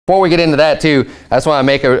before we get into that too, I just want to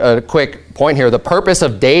make a quick point here. The purpose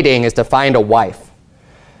of dating is to find a wife.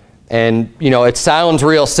 And, you know, it sounds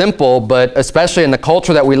real simple, but especially in the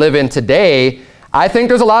culture that we live in today, I think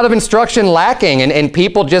there's a lot of instruction lacking, and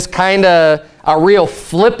people just kind of are real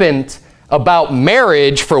flippant about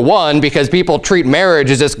marriage, for one, because people treat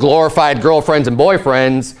marriage as just glorified girlfriends and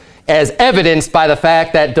boyfriends, as evidenced by the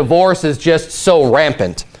fact that divorce is just so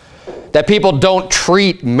rampant. That people don't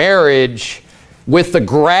treat marriage with the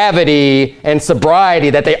gravity and sobriety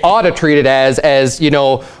that they ought to treat it as, you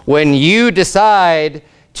know, when you decide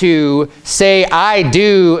to say I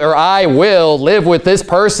do or I will live with this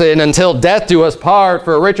person until death do us part,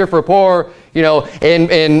 for rich or for poor, you know,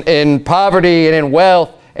 in poverty and in wealth,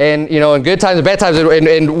 and, you know, in good times and bad times,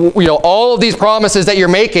 and you know, all of these promises that you're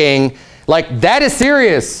making, like, that is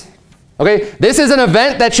serious. Okay, this is an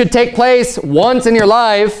event that should take place once in your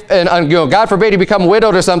life, and you know, God forbid you become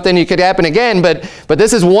widowed or something, it could happen again, but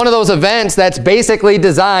this is one of those events that's basically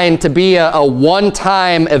designed to be a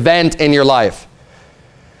one-time event in your life.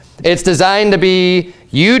 It's designed to be,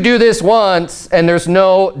 you do this once and there's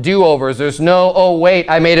no do-overs. There's no, oh wait,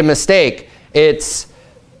 I made a mistake. It's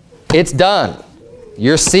done.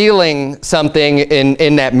 You're sealing something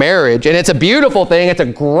in that marriage, and it's a beautiful thing. It's a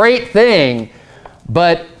great thing,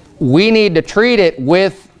 but we need to treat it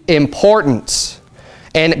with importance,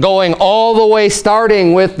 and going all the way,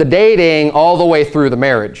 starting with the dating all the way through the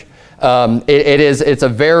marriage. It's a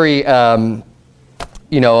very,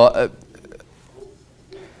 you know,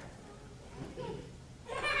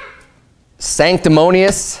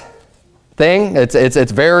 sanctimonious thing.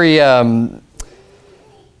 It's very,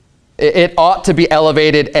 it ought to be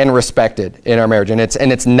elevated and respected in our marriage, and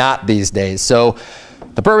it's not these days. So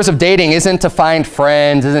the purpose of dating isn't to find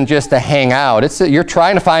friends, isn't just to hang out. You're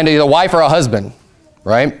trying to find either a wife or a husband,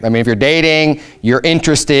 right? I mean, if you're dating, you're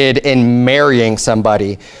interested in marrying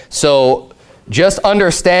somebody. So just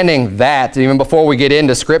understanding that, even before we get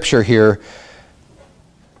into scripture here,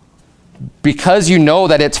 because you know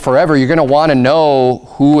that it's forever, you're going to want to know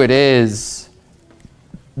who it is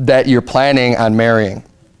that you're planning on marrying.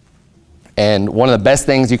 And one of the best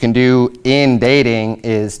things you can do in dating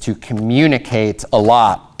is to communicate a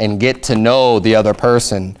lot and get to know the other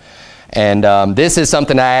person. And this is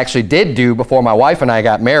something I actually did do before my wife and I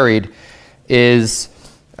got married, is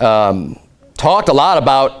talked a lot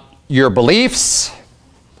about your beliefs,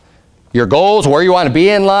 your goals, where you want to be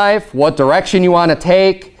in life, what direction you want to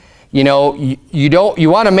take. You know, you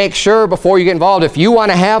want to make sure before you get involved, if you want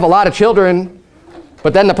to have a lot of children,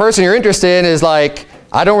 but then the person you're interested in is like,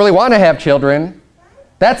 I don't really want to have children,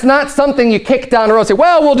 that's not something you kick down the road and say,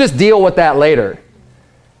 well, we'll just deal with that later.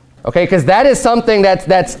 Okay, because that is something that's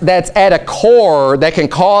at a core that can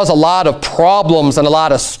cause a lot of problems and a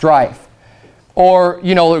lot of strife. Or,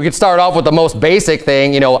 you know, we could start off with the most basic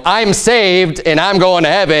thing, you know, I'm saved and I'm going to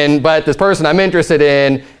heaven, but this person I'm interested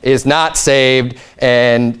in is not saved,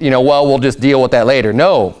 and, you know, well, we'll just deal with that later.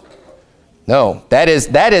 No, that is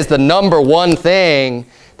the number one thing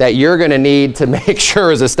that you're going to need to make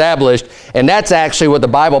sure is established. And that's actually what the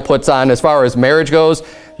Bible puts on as far as marriage goes.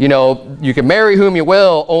 You know, you can marry whom you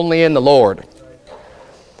will, only in the Lord.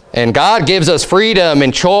 And God gives us freedom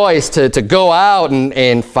and choice to go out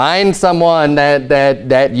and find someone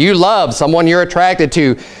that you love, someone you're attracted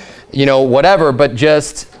to, you know, whatever. But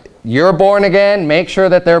just, you're born again, make sure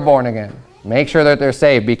that they're born again. Make sure that they're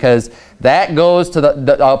saved, because that goes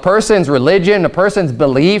to a person's religion, a person's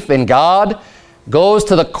belief in God, goes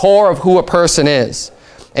to the core of who a person is.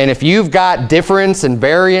 And if you've got difference and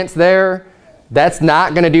variance there, that's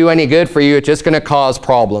not going to do any good for you. It's just going to cause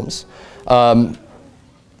problems.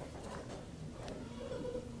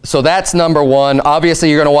 So that's number one. Obviously,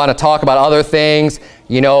 you're going to want to talk about other things.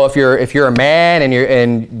 You know, if you're a man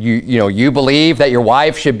and you believe that your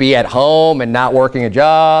wife should be at home and not working a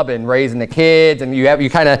job and raising the kids, and you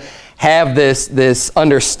kind of have this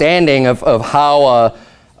understanding of how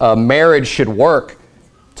a marriage should work.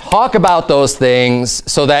 Talk about those things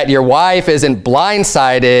so that your wife isn't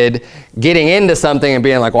blindsided getting into something and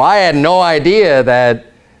being like, well, I had no idea that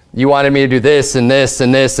you wanted me to do this and this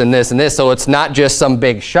and this and this and this. So it's not just some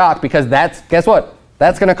big shock, because guess what?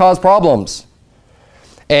 That's going to cause problems.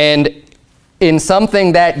 And in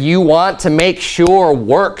something that you want to make sure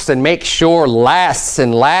works and make sure lasts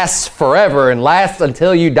and lasts forever and lasts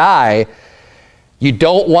until you die, you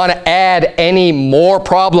don't want to add any more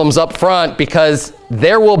problems up front, because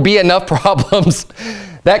there will be enough problems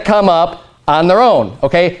that come up on their own,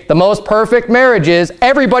 okay? The most perfect marriages,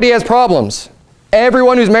 everybody has problems.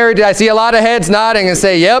 Everyone who's married, I see a lot of heads nodding and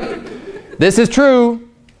say, yep, this is true.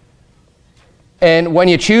 And when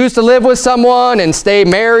you choose to live with someone and stay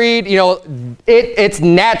married, you know, it's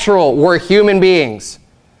natural. We're human beings.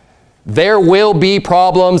 There will be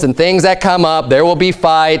problems and things that come up. There will be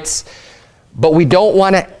fights. But we don't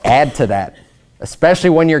want to add to that, especially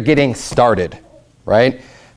when you're getting started, right?